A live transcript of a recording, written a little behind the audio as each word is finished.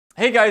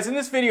Hey guys, in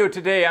this video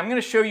today, I'm going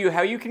to show you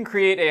how you can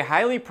create a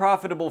highly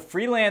profitable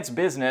freelance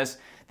business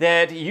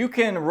that you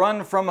can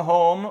run from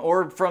home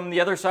or from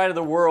the other side of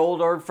the world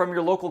or from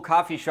your local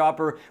coffee shop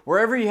or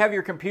wherever you have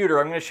your computer.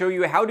 I'm going to show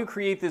you how to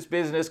create this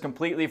business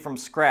completely from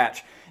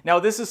scratch. Now,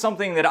 this is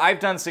something that I've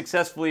done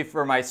successfully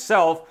for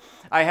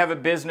myself. I have a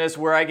business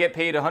where I get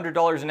paid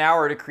 $100 an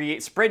hour to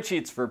create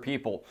spreadsheets for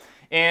people.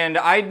 And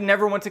I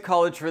never went to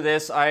college for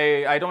this.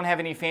 I don't have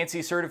any fancy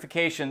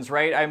certifications,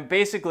 right? I'm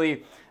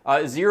basically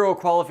zero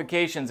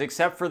qualifications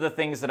except for the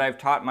things that I've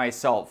taught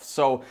myself.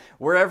 So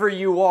wherever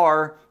you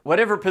are,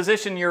 whatever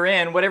position you're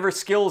in, whatever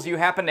skills you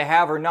happen to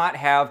have or not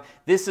have,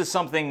 this is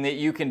something that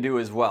you can do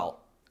as well.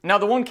 Now,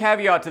 the one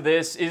caveat to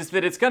this is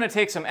that it's going to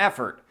take some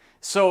effort.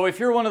 So if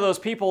you're one of those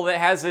people that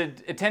has an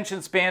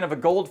attention span of a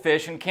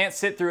goldfish and can't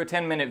sit through a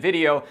 10-minute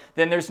video,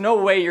 then there's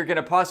no way you're going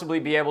to possibly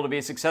be able to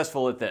be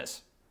successful at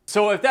this.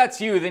 So if that's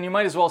you, then you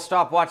might as well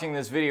stop watching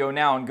this video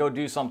now and go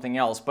do something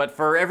else. But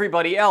for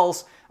everybody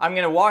else, I'm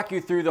going to walk you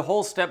through the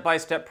whole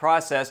step-by-step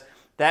process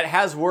that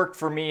has worked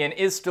for me and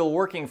is still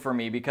working for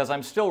me because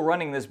I'm still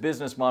running this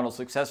business model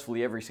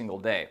successfully every single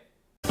day.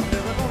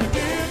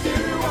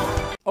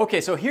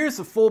 Okay, so here's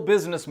the full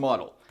business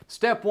model.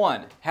 Step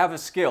 1, have a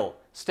skill.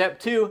 Step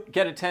 2,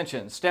 get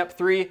attention. Step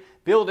 3,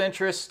 build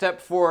interest.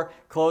 Step 4,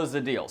 close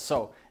the deal.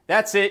 So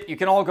that's it. You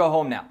can all go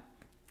home now.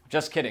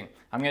 Just kidding.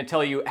 I'm going to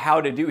tell you how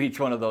to do each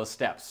one of those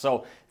steps.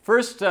 So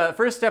first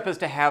step is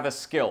to have a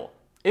skill.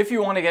 If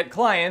you want to get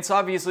clients,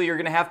 obviously you're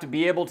going to have to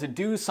be able to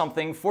do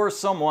something for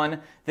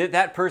someone that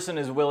that person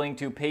is willing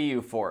to pay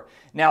you for.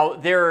 Now,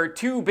 there are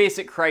two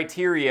basic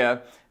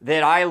criteria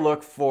that I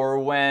look for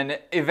when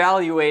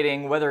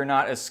evaluating whether or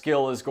not a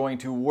skill is going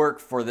to work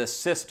for this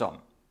system.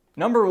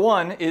 Number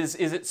one is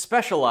it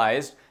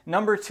specialized?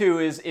 Number two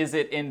is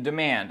it in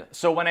demand?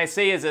 So when I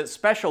say is it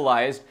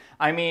specialized,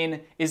 I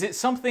mean, is it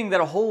something that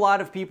a whole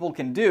lot of people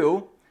can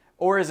do,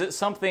 or is it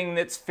something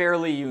that's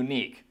fairly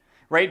unique,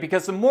 right?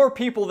 Because the more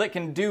people that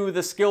can do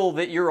the skill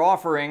that you're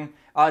offering,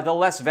 the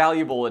less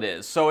valuable it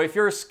is. So if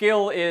your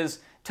skill is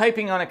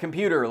typing on a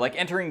computer, like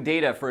entering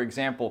data, for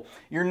example,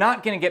 you're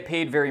not going to get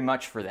paid very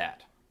much for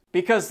that,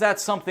 because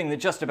that's something that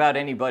just about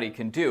anybody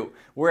can do.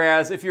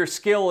 Whereas if your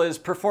skill is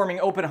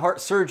performing open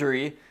heart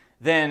surgery,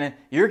 then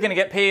you're going to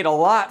get paid a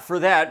lot for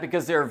that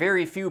because there are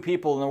very few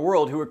people in the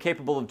world who are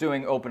capable of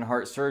doing open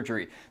heart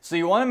surgery. So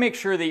you want to make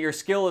sure that your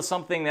skill is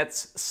something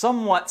that's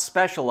somewhat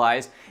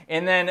specialized.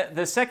 And then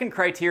the second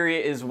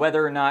criteria is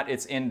whether or not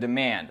it's in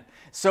demand.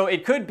 So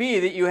it could be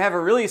that you have a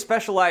really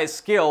specialized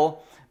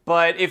skill,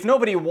 but if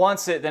nobody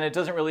wants it, then it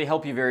doesn't really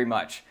help you very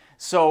much.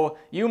 So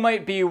you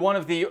might be one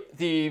of the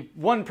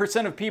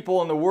 1% of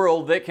people in the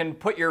world that can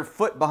put your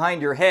foot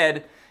behind your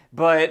head,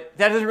 but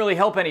that doesn't really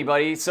help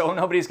anybody, so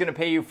nobody's going to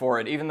pay you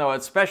for it. Even though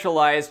it's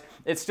specialized,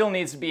 it still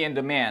needs to be in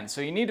demand. So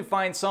you need to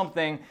find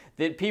something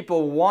that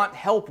people want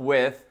help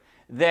with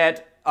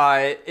that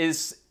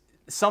is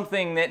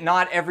something that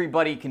not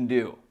everybody can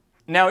do.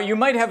 Now, you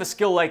might have a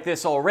skill like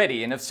this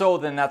already, and if so,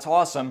 then that's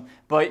awesome,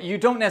 but you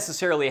don't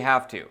necessarily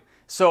have to.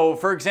 So,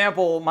 for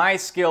example, my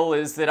skill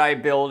is that I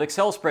build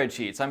Excel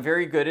spreadsheets. I'm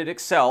very good at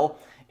Excel,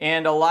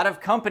 and a lot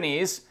of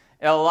companies,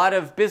 a lot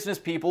of business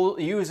people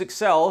use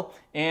Excel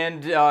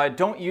and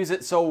don't use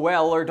it so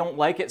well or don't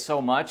like it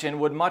so much and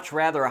would much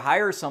rather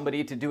hire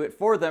somebody to do it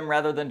for them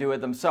rather than do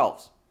it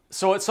themselves.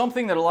 So it's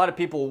something that a lot of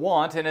people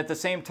want, and at the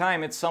same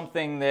time it's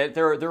something that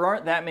there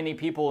aren't that many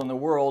people in the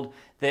world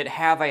that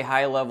have a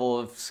high level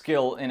of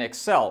skill in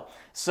Excel.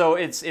 So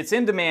it's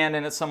in demand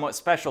and it's somewhat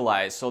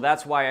specialized, so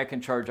that's why I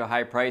can charge a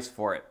high price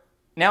for it.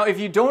 Now, if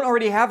you don't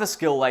already have a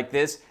skill like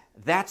this,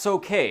 that's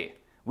okay.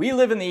 We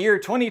live in the year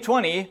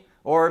 2020,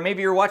 or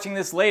maybe you're watching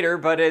this later,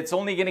 but it's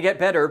only going to get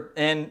better,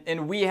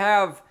 and we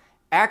have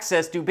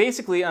access to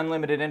basically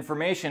unlimited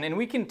information, and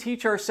we can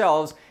teach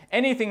ourselves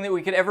anything that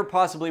we could ever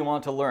possibly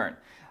want to learn.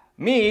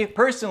 Me,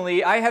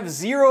 personally, I have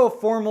zero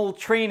formal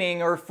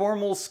training or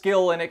formal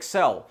skill in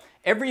Excel.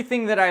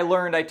 Everything that I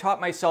learned, I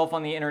taught myself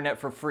on the internet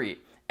for free.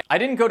 I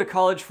didn't go to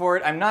college for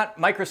it, I'm not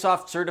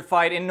Microsoft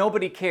certified, and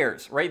nobody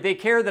cares, right? They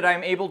care that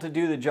I'm able to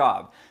do the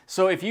job.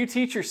 So if you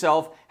teach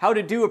yourself how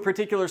to do a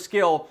particular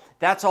skill,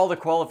 that's all the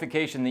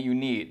qualification that you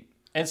need.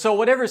 And so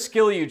whatever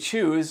skill you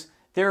choose,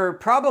 there are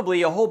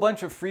probably a whole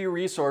bunch of free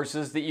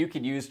resources that you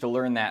could use to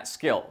learn that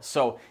skill.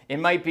 So it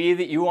might be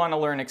that you want to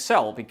learn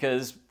Excel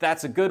because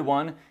that's a good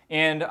one,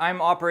 and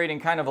I'm operating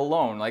kind of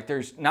alone. Like,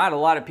 there's not a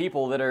lot of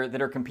people that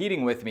are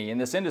competing with me in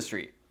this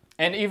industry.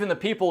 And even the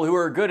people who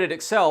are good at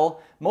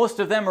Excel, most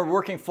of them are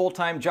working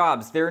full-time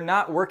jobs. They're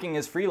not working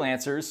as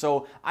freelancers,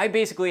 so I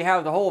basically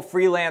have the whole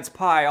freelance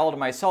pie all to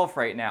myself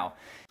right now.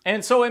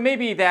 And so it may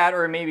be that,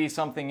 or it may be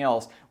something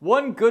else.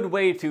 One good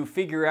way to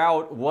figure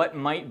out what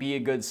might be a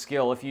good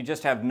skill if you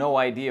just have no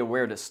idea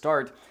where to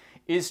start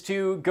is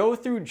to go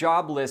through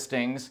job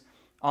listings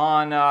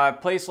on a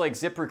place like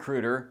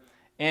ZipRecruiter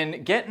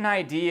and get an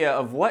idea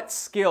of what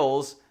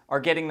skills are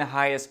getting the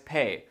highest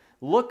pay.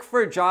 Look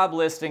for job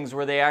listings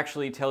where they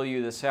actually tell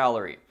you the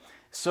salary.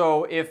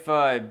 So if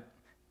a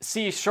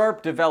C#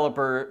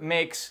 developer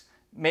makes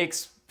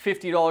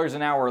 $50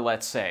 an hour,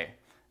 let's say,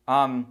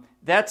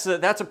 that's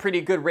a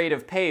pretty good rate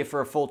of pay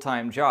for a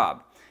full-time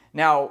job.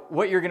 Now,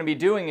 what you're going to be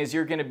doing is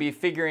you're going to be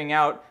figuring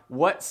out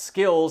what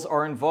skills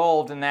are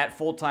involved in that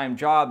full-time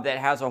job that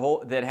has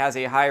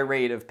a high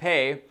rate of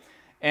pay,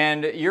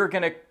 and you're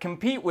going to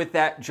compete with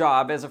that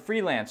job as a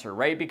freelancer,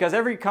 right? Because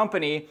every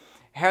company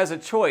has a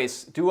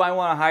choice. Do I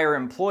want to hire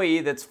an employee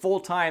that's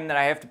full-time, that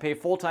I have to pay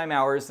full-time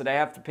hours, that I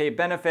have to pay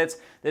benefits,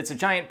 that's a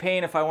giant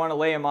pain if I want to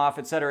lay him off,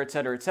 etc.,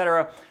 etc.,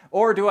 etc.,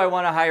 or do I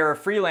want to hire a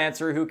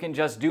freelancer who can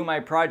just do my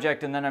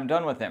project and then I'm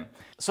done with him?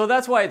 So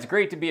that's why it's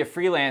great to be a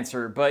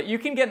freelancer, but you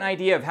can get an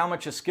idea of how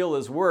much a skill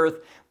is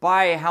worth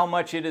by how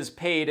much it is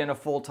paid in a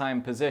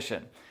full-time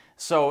position.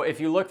 So if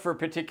you look for a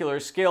particular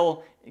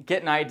skill,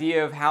 get an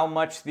idea of how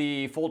much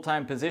the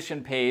full-time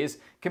position pays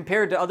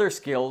compared to other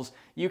skills,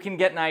 you can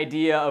get an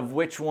idea of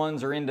which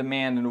ones are in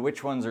demand and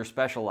which ones are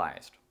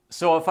specialized.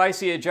 So if I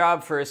see a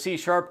job for a C#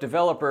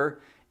 developer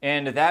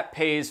and that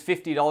pays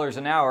 $50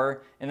 an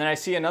hour, and then I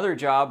see another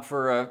job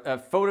for a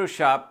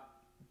Photoshop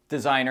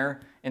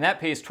designer and that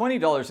pays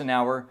 $20 an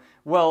hour,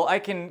 well, I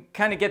can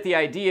kind of get the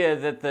idea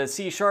that the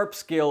C#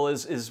 skill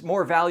is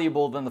more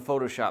valuable than the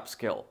Photoshop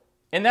skill.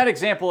 In that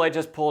example, I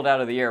just pulled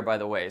out of the air, by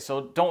the way,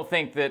 so don't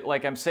think that,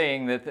 like I'm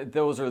saying, that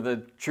those are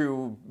the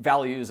true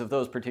values of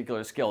those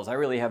particular skills. I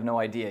really have no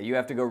idea. You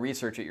have to go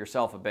research it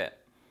yourself a bit.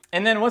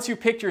 And then once you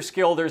pick your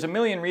skill, there's a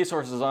million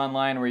resources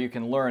online where you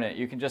can learn it.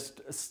 You can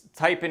just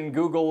type in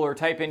Google or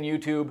type in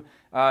YouTube,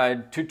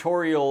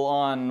 tutorial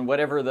on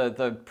whatever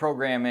the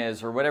program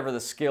is or whatever the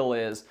skill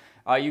is.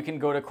 You can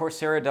go to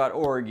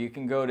Coursera.org, you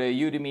can go to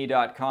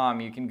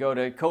Udemy.com, you can go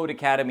to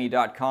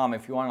CodeAcademy.com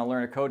if you want to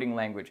learn a coding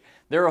language.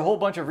 There are a whole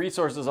bunch of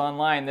resources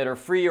online that are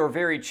free or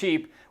very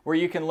cheap where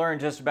you can learn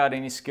just about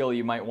any skill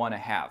you might want to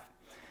have.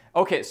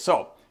 Okay,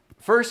 so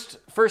first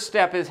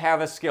step is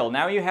have a skill.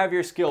 Now you have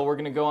your skill, we're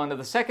going to go on to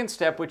the second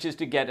step, which is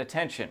to get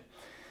attention.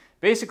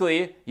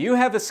 Basically, you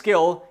have a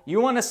skill, you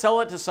want to sell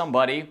it to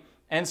somebody,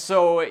 and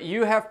so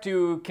you have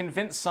to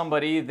convince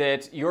somebody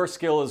that your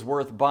skill is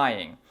worth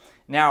buying.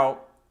 Now,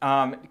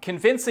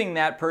 convincing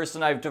that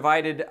person, I've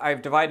divided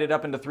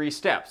up into 3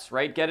 steps,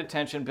 right? Get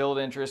attention, build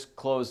interest,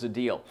 close the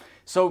deal.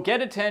 So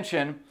get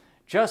attention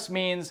just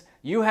means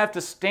you have to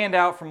stand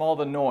out from all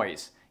the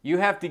noise. You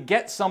have to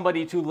get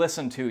somebody to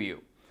listen to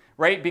you,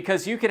 right?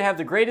 Because you could have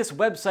the greatest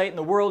website in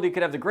the world, you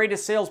could have the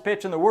greatest sales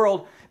pitch in the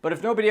world, but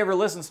if nobody ever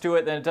listens to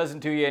it, then it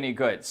doesn't do you any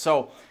good.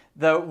 So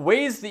the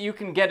ways that you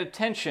can get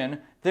attention,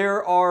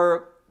 there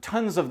are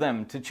tons of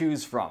them to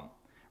choose from.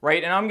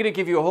 Right? And I'm going to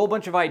give you a whole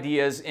bunch of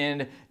ideas,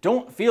 and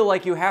don't feel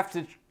like you have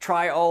to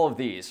try all of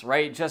these,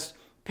 right? Just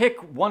pick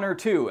 1 or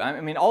 2.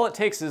 I mean, all it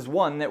takes is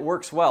one that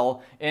works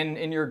well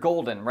and you're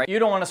golden, right? You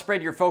don't want to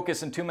spread your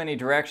focus in too many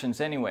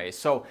directions anyway.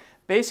 So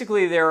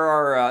basically there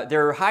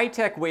are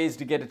high-tech ways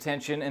to get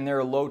attention and there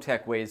are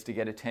low-tech ways to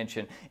get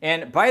attention.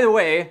 And by the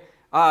way,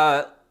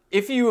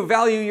 if you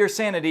value your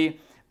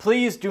sanity,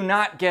 please do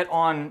not get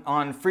on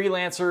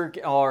Freelancer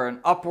or on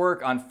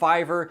Upwork, on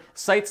Fiverr,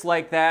 sites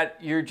like that.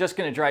 You're just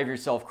going to drive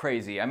yourself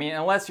crazy. I mean,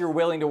 unless you're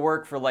willing to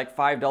work for like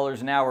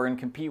 $5 an hour and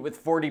compete with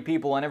 40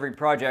 people on every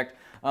project,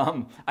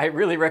 I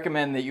really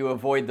recommend that you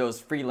avoid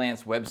those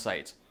freelance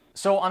websites.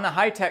 So on the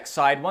high-tech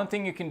side, one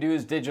thing you can do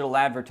is digital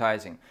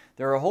advertising.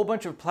 There are a whole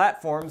bunch of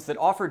platforms that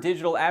offer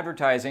digital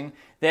advertising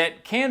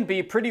that can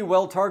be pretty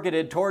well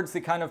targeted towards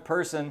the kind of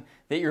person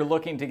that you're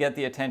looking to get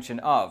the attention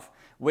of.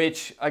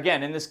 Which,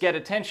 again, in this get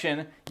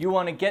attention, you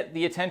want to get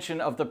the attention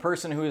of the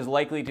person who is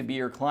likely to be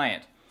your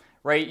client,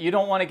 right? You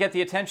don't want to get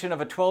the attention of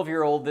a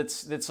 12-year-old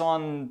that's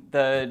on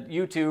the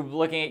YouTube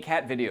looking at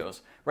cat videos,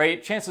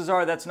 right? Chances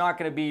are that's not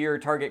going to be your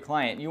target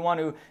client. You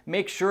want to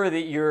make sure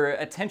that your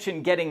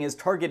attention getting is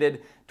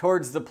targeted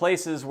towards the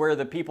places where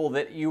the people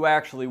that you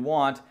actually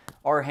want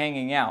are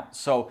hanging out.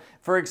 So,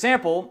 for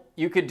example,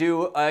 you could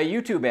do a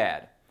YouTube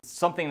ad.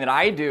 Something that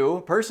I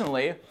do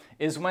personally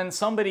is when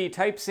somebody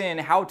types in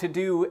how to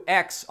do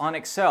X on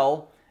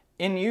Excel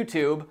in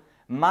YouTube,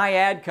 my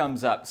ad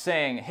comes up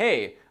saying,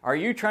 hey, are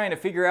you trying to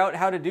figure out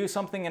how to do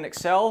something in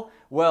Excel?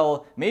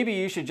 Well, maybe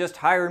you should just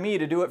hire me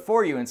to do it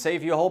for you and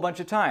save you a whole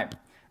bunch of time,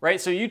 right?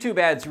 So YouTube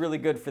ads are really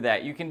good for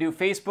that. You can do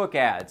Facebook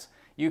ads.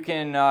 You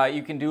can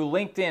do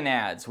LinkedIn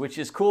ads, which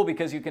is cool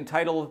because you can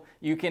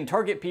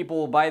target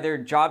people by their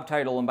job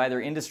title and by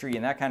their industry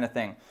and that kind of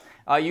thing.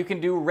 You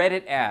can do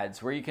Reddit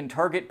ads where you can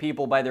target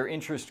people by their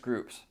interest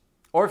groups.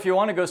 Or if you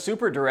want to go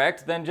super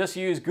direct, then just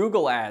use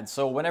Google ads.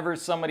 So whenever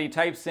somebody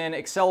types in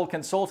Excel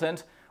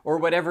consultant or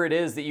whatever it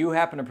is that you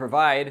happen to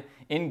provide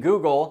in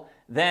Google,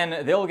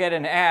 then they'll get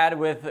an ad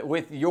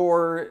with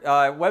your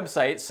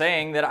website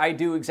saying that I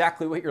do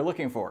exactly what you're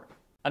looking for.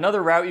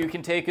 Another route you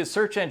can take is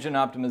search engine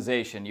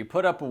optimization. You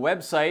put up a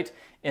website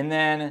and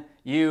then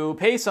you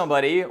pay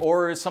somebody,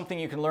 or something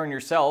you can learn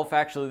yourself.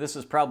 Actually, this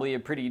is probably a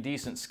pretty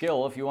decent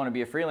skill if you want to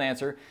be a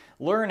freelancer.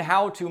 Learn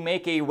how to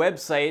make a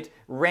website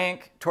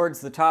rank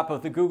towards the top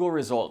of the Google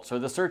results or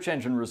the search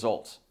engine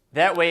results.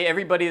 That way,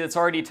 everybody that's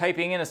already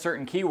typing in a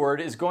certain keyword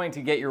is going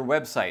to get your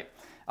website.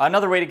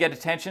 Another way to get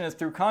attention is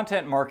through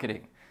content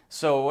marketing.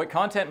 So what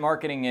content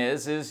marketing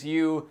is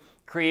you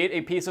create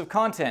a piece of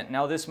content.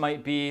 Now this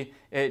might be,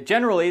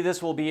 generally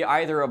this will be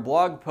either a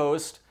blog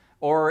post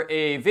or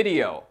a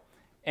video.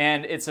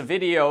 And it's a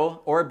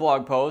video or a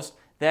blog post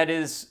that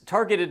is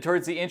targeted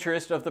towards the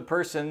interest of the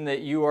person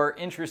that you are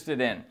interested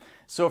in.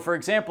 So for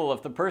example,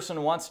 if the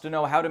person wants to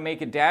know how to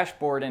make a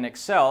dashboard in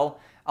Excel,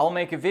 I'll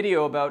make a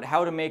video about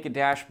how to make a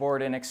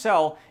dashboard in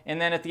Excel, and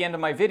then at the end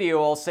of my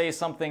video I'll say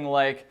something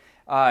like,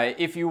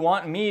 if you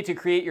want me to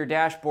create your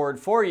dashboard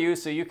for you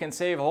so you can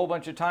save a whole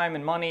bunch of time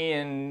and money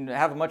and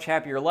have a much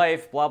happier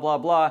life, blah, blah,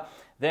 blah,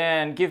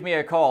 then give me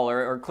a call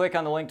or click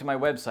on the link to my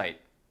website.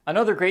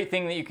 Another great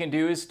thing that you can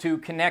do is to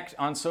connect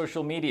on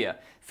social media.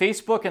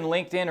 Facebook and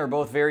LinkedIn are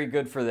both very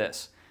good for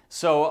this.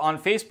 So on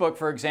Facebook,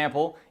 for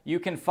example, you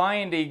can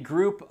find a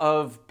group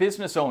of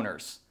business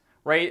owners,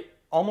 right?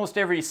 Almost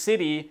every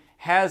city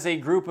has a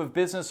group of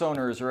business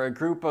owners or a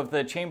group of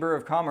the Chamber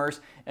of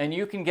Commerce, and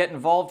you can get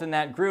involved in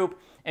that group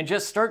and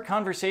just start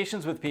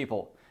conversations with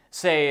people.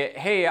 Say,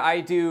 hey, I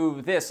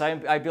do this,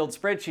 I build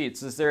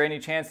spreadsheets. Is there any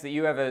chance that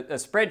you have a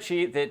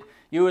spreadsheet that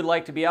you would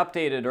like to be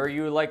updated, or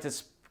you would like to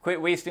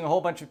quit wasting a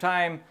whole bunch of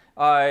time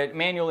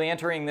manually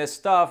entering this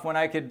stuff when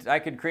I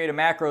could create a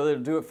macro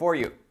that'll do it for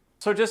you?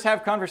 So just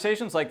have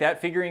conversations like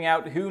that, figuring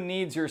out who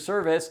needs your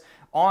service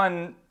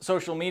on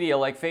social media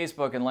like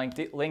Facebook and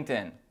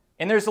LinkedIn.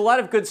 And there's a lot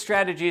of good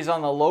strategies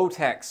on the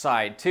low-tech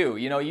side too.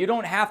 You know, you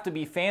don't have to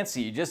be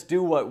fancy, just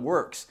do what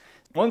works.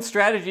 One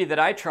strategy that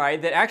I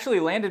tried that actually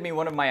landed me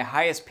one of my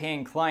highest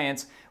paying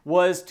clients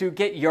was to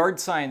get yard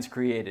signs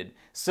created.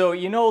 So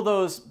you know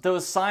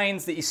those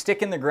signs that you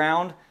stick in the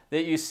ground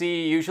that you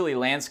see, usually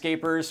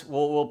landscapers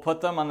will put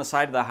them on the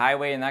side of the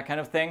highway and that kind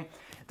of thing?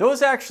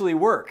 Those actually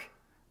work,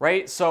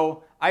 right?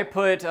 So I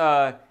put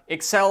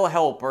Excel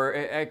help or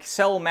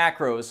Excel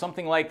macros,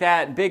 something like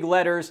that, big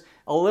letters,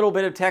 a little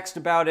bit of text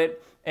about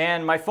it,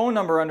 and my phone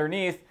number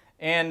underneath,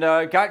 and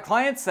got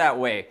clients that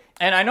way.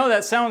 And I know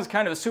that sounds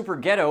kind of super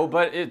ghetto,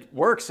 but it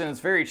works and it's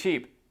very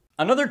cheap.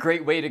 Another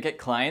great way to get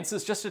clients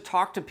is just to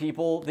talk to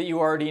people that you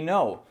already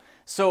know.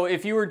 So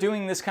if you were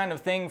doing this kind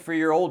of thing for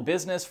your old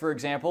business, for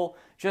example,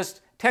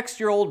 just text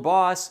your old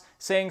boss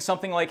saying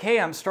something like, hey,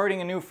 I'm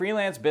starting a new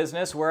freelance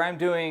business where I'm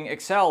doing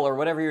Excel or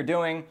whatever you're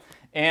doing,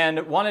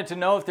 and wanted to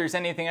know if there's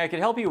anything I could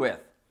help you with.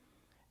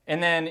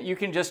 And then you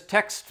can just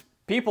text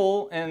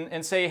people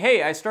and say,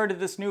 hey, I started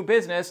this new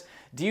business.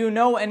 Do you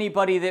know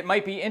anybody that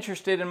might be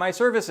interested in my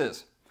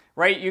services?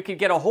 Right? You could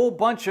get a whole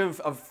bunch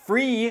of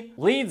free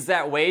leads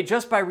that way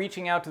just by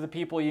reaching out to the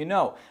people you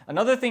know.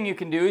 Another thing you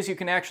can do is you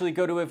can actually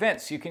go to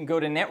events. You can go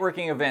to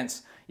networking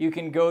events. You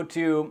can go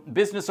to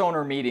business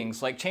owner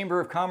meetings, like Chamber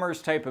of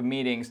Commerce type of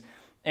meetings,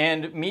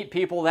 and meet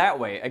people that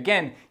way.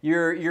 Again,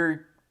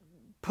 you're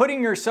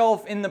putting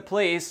yourself in the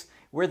place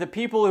where the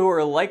people who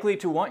are likely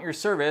to want your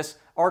service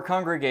are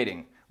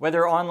congregating,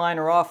 whether online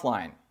or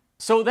offline.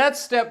 So that's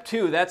step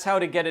 2, that's how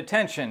to get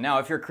attention. Now,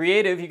 if you're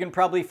creative, you can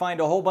probably find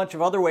a whole bunch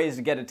of other ways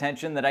to get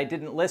attention that I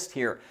didn't list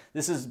here.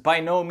 This is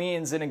by no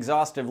means an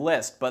exhaustive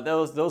list, but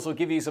those will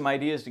give you some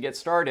ideas to get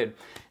started.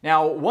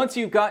 Now, once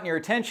you've gotten your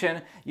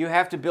attention, you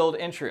have to build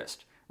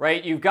interest,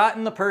 right? You've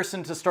gotten the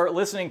person to start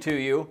listening to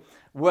you.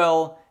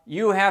 Well,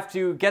 you have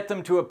to get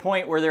them to a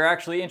point where they're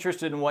actually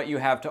interested in what you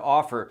have to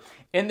offer.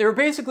 And there are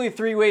basically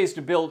 3 ways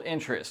to build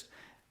interest.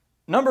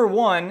 Number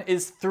 1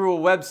 is through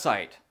a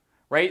website.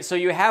 Right? So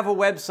you have a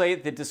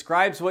website that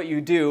describes what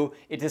you do,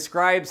 it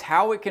describes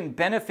how it can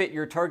benefit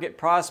your target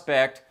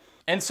prospect,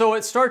 and so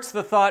it starts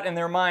the thought in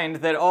their mind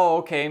that, oh,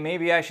 okay,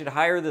 maybe I should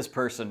hire this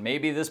person.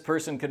 Maybe this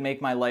person could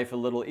make my life a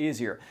little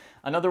easier.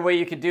 Another way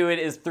you could do it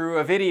is through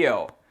a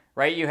video,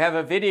 right? You have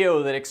a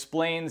video that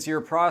explains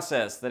your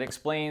process, that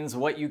explains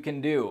what you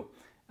can do,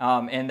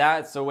 and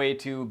that's a way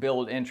to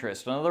build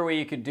interest. Another way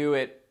you could do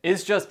it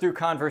is just through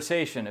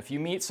conversation. If you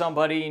meet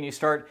somebody and you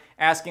start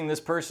asking this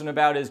person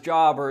about his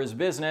job or his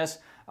business,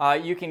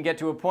 you can get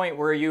to a point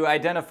where you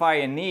identify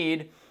a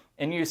need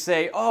and you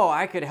say, oh,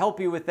 I could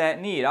help you with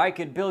that need. I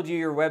could build you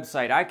your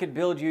website. I could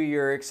build you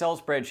your Excel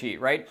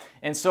spreadsheet, right?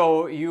 And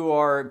so you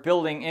are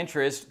building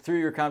interest through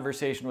your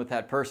conversation with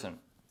that person.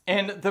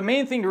 And the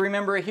main thing to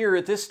remember here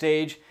at this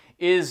stage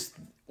is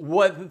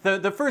what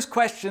the first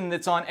question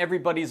that's on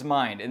everybody's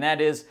mind, and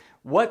that is,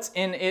 what's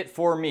in it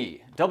for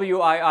me?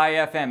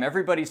 WIIFM,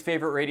 everybody's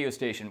favorite radio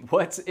station.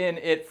 What's in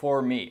it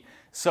for me?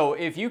 So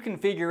if you can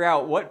figure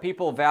out what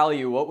people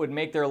value, what would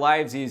make their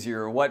lives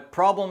easier, what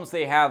problems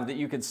they have that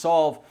you could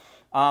solve,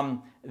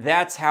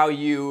 that's how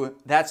you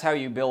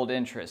build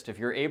interest. If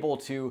you're able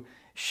to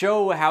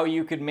show how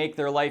you could make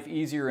their life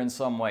easier in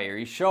some way, or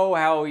you show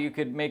how you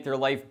could make their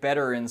life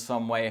better in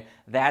some way,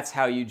 that's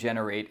how you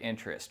generate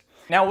interest.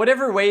 Now,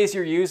 whatever ways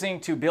you're using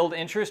to build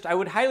interest, I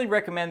would highly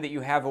recommend that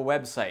you have a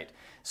website.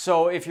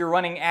 So if you're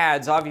running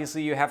ads,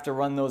 obviously you have to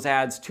run those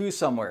ads to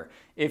somewhere.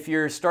 If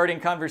you're starting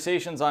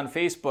conversations on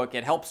Facebook,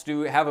 it helps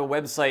to have a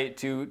website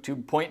to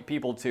point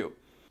people to.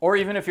 Or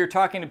even if you're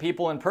talking to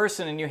people in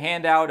person and you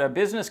hand out a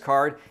business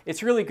card,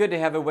 it's really good to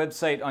have a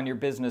website on your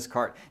business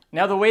card.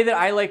 Now, the way that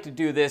I like to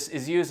do this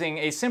is using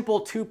a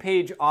simple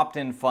 2-page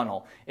opt-in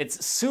funnel.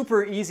 It's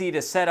super easy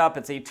to set up.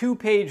 It's a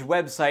 2-page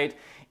website,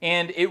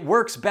 and it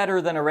works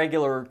better than a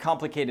regular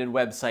complicated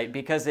website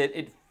because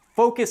it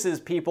focuses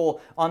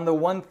people on the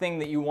one thing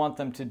that you want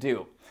them to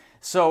do.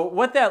 So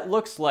what that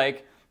looks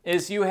like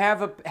is you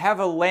have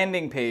a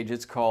landing page,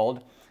 it's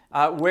called,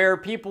 where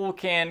people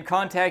can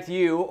contact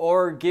you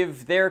or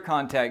give their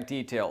contact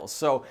details.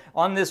 So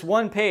on this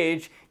one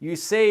page, you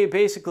say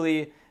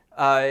basically,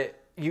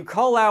 you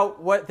call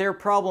out what their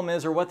problem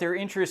is or what their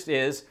interest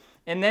is,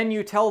 and then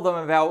you tell them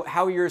about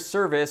how your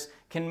service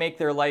can make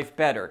their life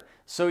better.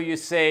 So you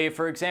say,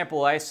 for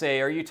example, I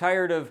say, are you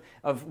tired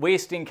of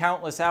wasting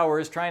countless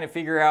hours trying to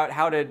figure out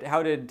how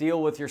to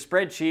deal with your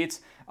spreadsheets?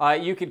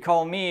 You could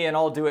call me and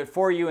I'll do it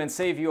for you and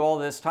save you all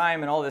this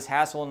time and all this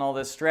hassle and all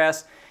this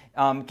stress.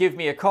 Give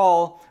me a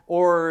call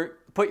or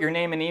put your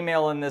name and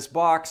email in this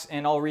box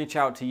and I'll reach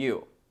out to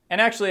you.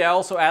 And actually, I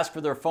also asked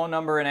for their phone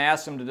number and I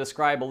asked them to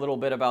describe a little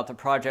bit about the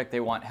project they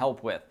want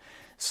help with.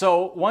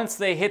 So once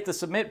they hit the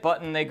submit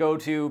button, they go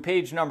to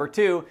page number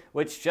 2,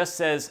 which just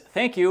says,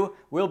 thank you,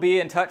 we'll be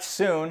in touch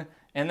soon.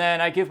 And then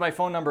I give my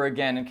phone number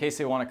again in case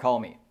they want to call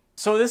me.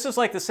 So this is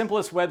like the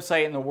simplest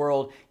website in the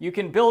world. You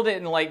can build it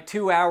in like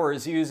 2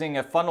 hours using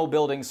a funnel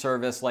building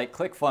service like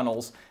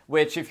ClickFunnels,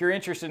 which if you're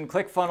interested in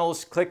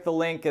ClickFunnels, click the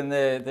link in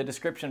the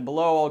description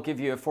below. I'll give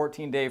you a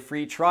 14-day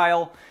free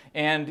trial.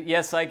 And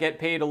yes, I get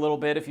paid a little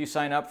bit if you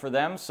sign up for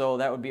them, so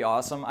that would be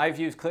awesome. I've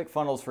used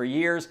ClickFunnels for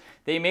years.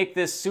 They make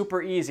this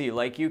super easy.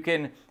 Like you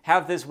can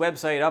have this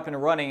website up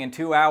and running in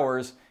 2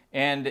 hours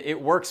and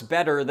it works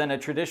better than a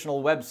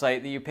traditional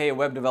website that you pay a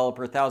web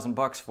developer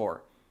 $1,000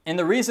 for. And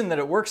the reason that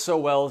it works so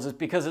well is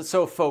because it's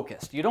so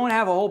focused. You don't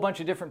have a whole bunch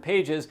of different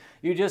pages.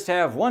 You just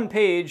have one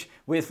page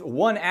with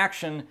one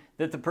action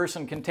that the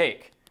person can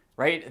take,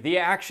 right? The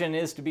action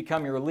is to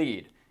become your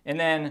lead. And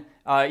then,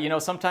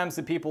 sometimes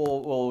the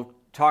people will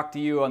talk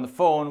to you on the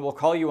phone, will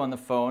call you on the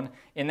phone.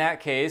 In that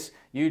case,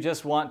 you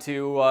just want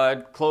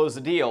to close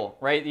the deal,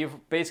 right?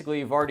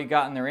 You've already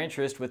gotten their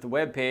interest with the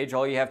web page.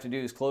 All you have to do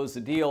is close the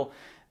deal.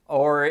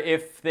 Or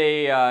if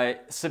they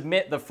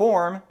submit the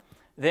form,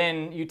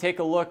 then you take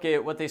a look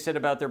at what they said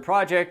about their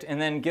project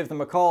and then give them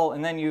a call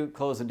and then you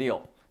close the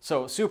deal.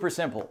 So super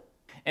simple.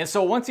 And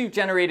so once you've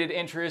generated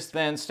interest,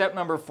 then step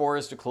number 4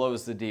 is to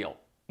close the deal.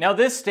 Now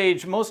this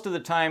stage, most of the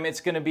time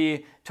it's going to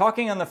be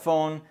talking on the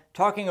phone,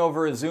 talking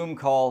over a Zoom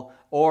call,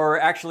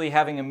 or actually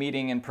having a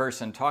meeting in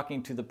person,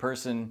 talking to the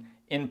person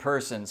in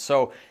person.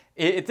 So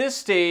at this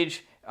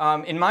stage,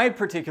 in my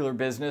particular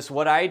business,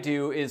 what I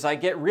do is I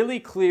get really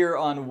clear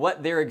on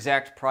what their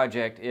exact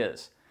project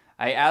is.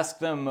 I ask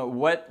them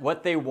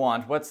what they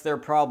want, what's their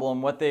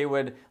problem, what they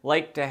would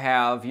like to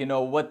have,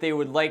 what they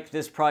would like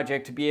this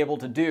project to be able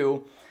to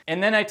do.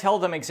 And then I tell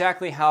them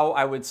exactly how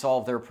I would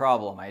solve their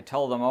problem. I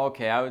tell them,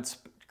 okay, I would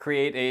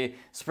create a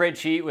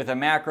spreadsheet with a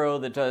macro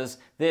that does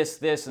this,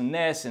 this, and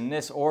this in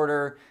this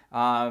order,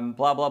 blah,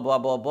 blah, blah,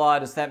 blah, blah.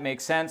 Does that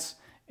make sense?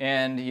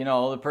 And,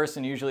 the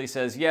person usually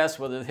says yes,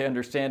 whether they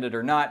understand it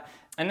or not.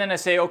 And then I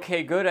say,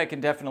 okay, good, I can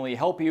definitely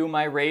help you.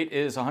 My rate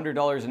is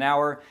 $100 an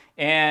hour,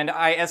 and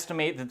I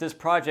estimate that this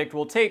project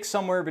will take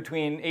somewhere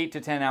between 8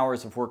 to 10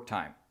 hours of work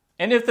time.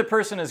 And if the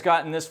person has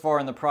gotten this far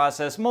in the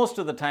process, most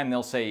of the time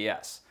they'll say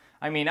yes.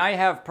 I mean, I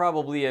have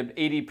probably an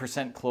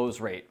 80%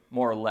 close rate,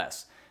 more or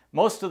less.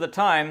 Most of the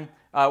time,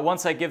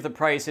 once I give the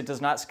price, it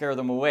does not scare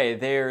them away.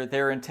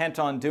 They're intent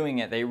on doing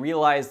it. They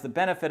realize the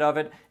benefit of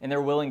it, and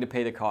they're willing to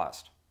pay the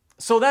cost.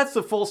 So that's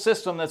the full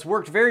system that's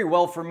worked very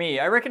well for me.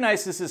 I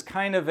recognize this is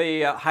kind of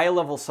a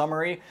high-level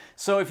summary.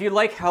 So if you'd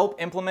like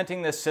help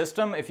implementing this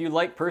system, if you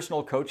like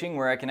personal coaching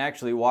where I can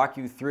actually walk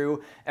you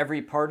through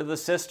every part of the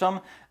system,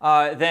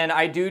 then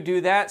I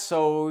do that.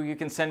 So you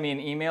can send me an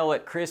email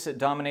at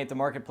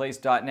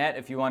chris@dominatethemarketplace.net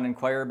if you want to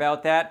inquire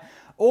about that.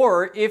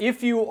 Or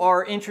if you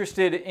are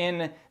interested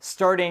in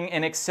starting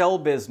an Excel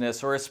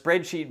business or a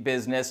spreadsheet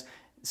business,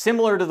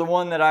 similar to the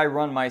one that I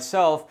run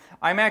myself,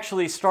 I'm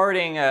actually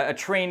starting a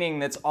training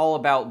that's all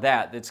about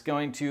that, that's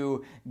going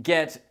to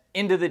get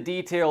into the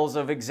details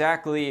of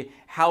exactly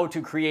how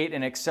to create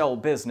an Excel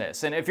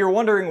business. And if you're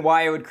wondering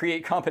why I would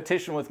create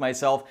competition with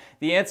myself,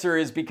 the answer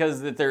is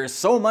because that there's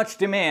so much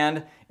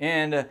demand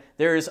and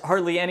there's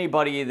hardly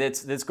anybody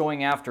that's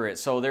going after it.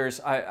 So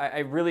I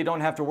really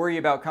don't have to worry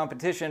about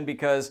competition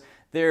because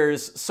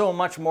there's so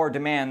much more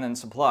demand than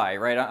supply,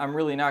 right? I'm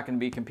really not going to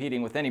be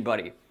competing with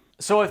anybody.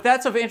 So if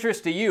that's of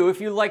interest to you,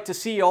 if you'd like to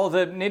see all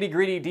the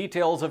nitty-gritty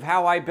details of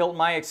how I built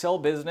my Excel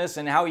business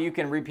and how you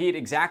can repeat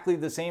exactly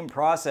the same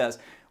process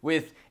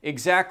with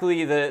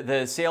exactly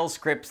the sales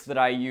scripts that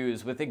I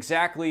use, with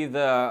exactly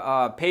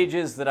the web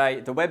pages that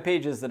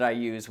I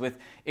use, with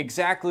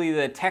exactly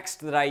the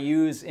text that I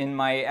use in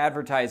my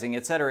advertising,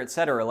 etc.,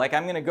 etc. Like,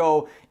 I'm going to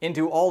go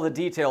into all the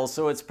details,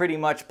 so it's pretty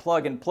much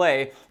plug and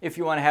play if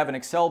you want to have an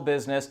Excel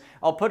business.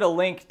 I'll put a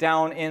link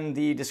down in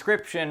the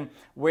description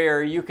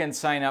where you can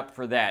sign up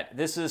for that.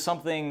 This is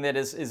something that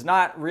is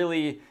not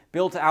really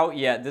built out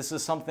yet. This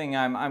is something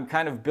I'm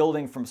kind of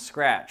building from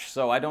scratch,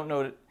 so I don't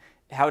know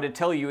how to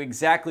tell you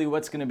exactly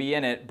what's going to be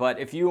in it, but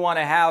if you want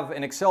to have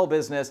an Excel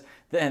business,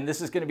 then this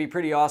is going to be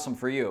pretty awesome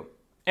for you.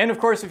 And of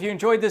course, if you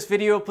enjoyed this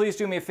video, please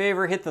do me a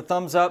favor, hit the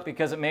thumbs up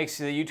because it makes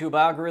the YouTube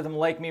algorithm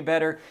like me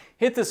better.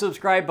 Hit the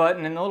subscribe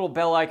button and the little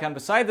bell icon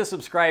beside the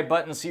subscribe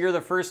button so you're the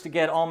first to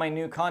get all my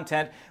new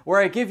content, where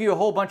I give you a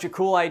whole bunch of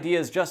cool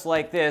ideas just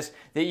like this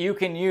that you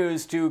can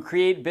use to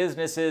create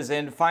businesses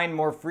and find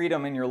more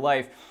freedom in your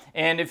life.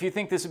 And if you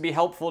think this would be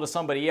helpful to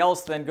somebody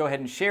else, then go ahead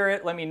and share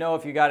it. Let me know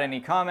if you got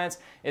any comments,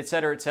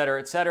 etc., etc.,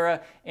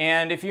 etc.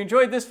 And if you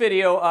enjoyed this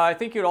video, I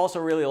think you'd also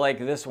really like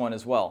this one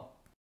as well.